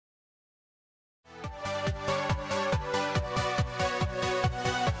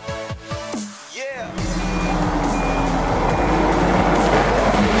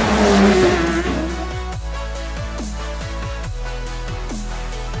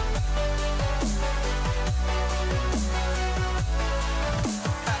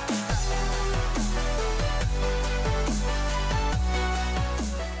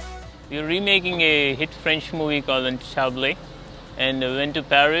We were remaking a hit French movie called Untouchable, and we went to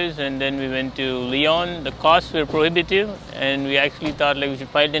Paris and then we went to Lyon. The costs were prohibitive and we actually thought like we should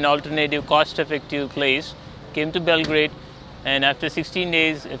find an alternative cost-effective place. Came to Belgrade, and after 16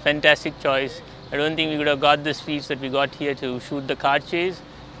 days, a fantastic choice. I don't think we could have got the speeds that we got here to shoot the car chase.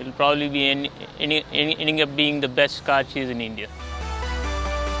 It'll probably be ending up being the best car chase in India.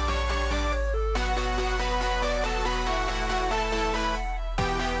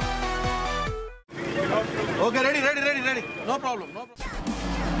 Okay, ready. No problem.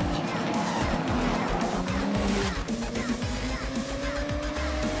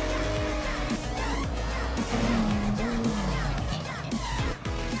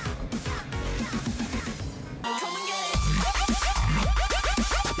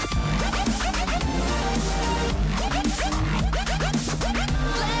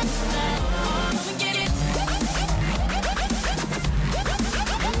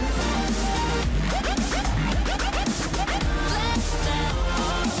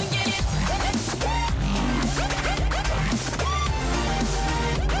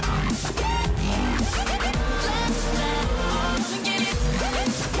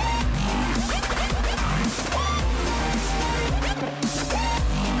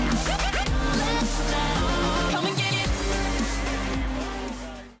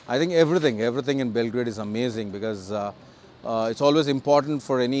 I think everything in Belgrade is amazing because it's always important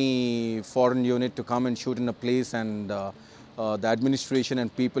for any foreign unit to come and shoot in a place, and the administration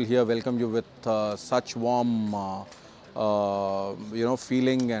and people here welcome you with such warm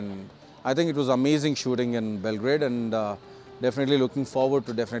feeling, and I think it was amazing shooting in Belgrade, and definitely looking forward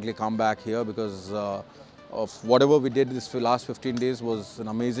to definitely come back here because of whatever we did this last 15 days was an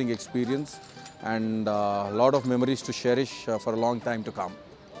amazing experience and a lot of memories to cherish for a long time to come.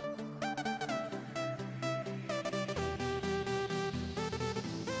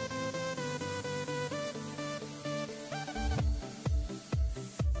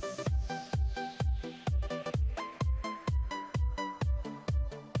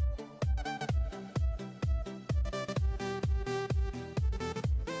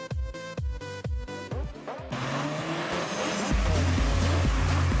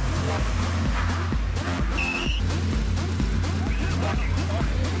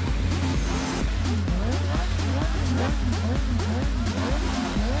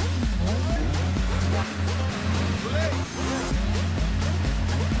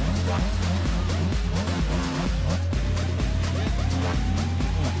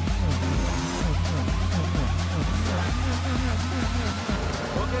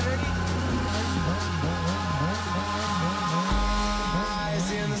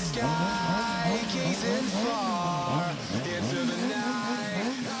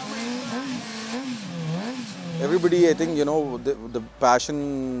 Everybody, I think, the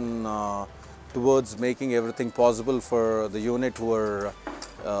passion towards making everything possible for the unit who are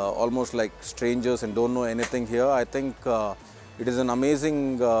almost like strangers and don't know anything here. I think it is an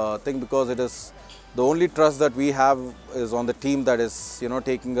amazing thing because it is the only trust that we have is on the team that is,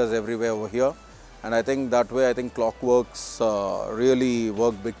 taking us everywhere over here. And I think that way, I think Clockworks really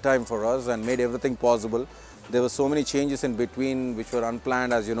worked big time for us and made everything possible. There were so many changes in between which were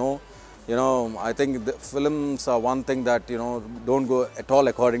unplanned, as you know. I think the films are one thing that, don't go at all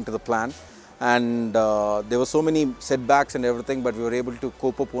according to the plan. And there were so many setbacks and everything, but we were able to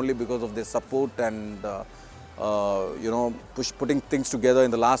cope up only because of their support and, putting things together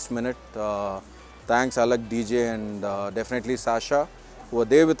in the last minute. Thanks Alec, DJ, and definitely Sasha, who were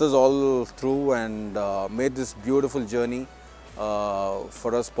there with us all through and made this beautiful journey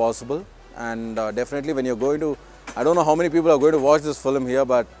for us possible. And definitely when you're going to, I don't know how many people are going to watch this film here,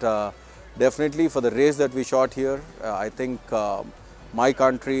 but definitely for the race that we shot here, I think my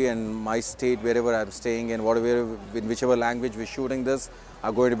country and my state, wherever I'm staying in, in whichever language we're shooting this,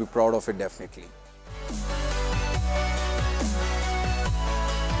 are going to be proud of it definitely.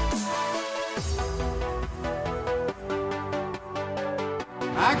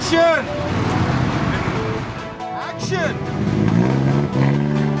 Action! Action!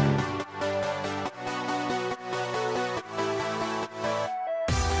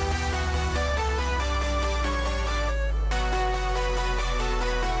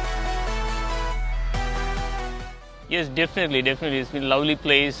 Yes, definitely. It's been a lovely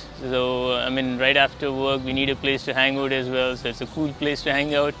place. So, right after work, we need a place to hang out as well. So, it's a cool place to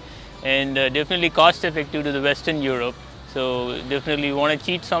hang out, and definitely cost effective to the Western Europe. So, definitely want to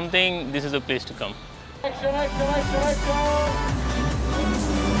cheat something, this is a place to come. Action!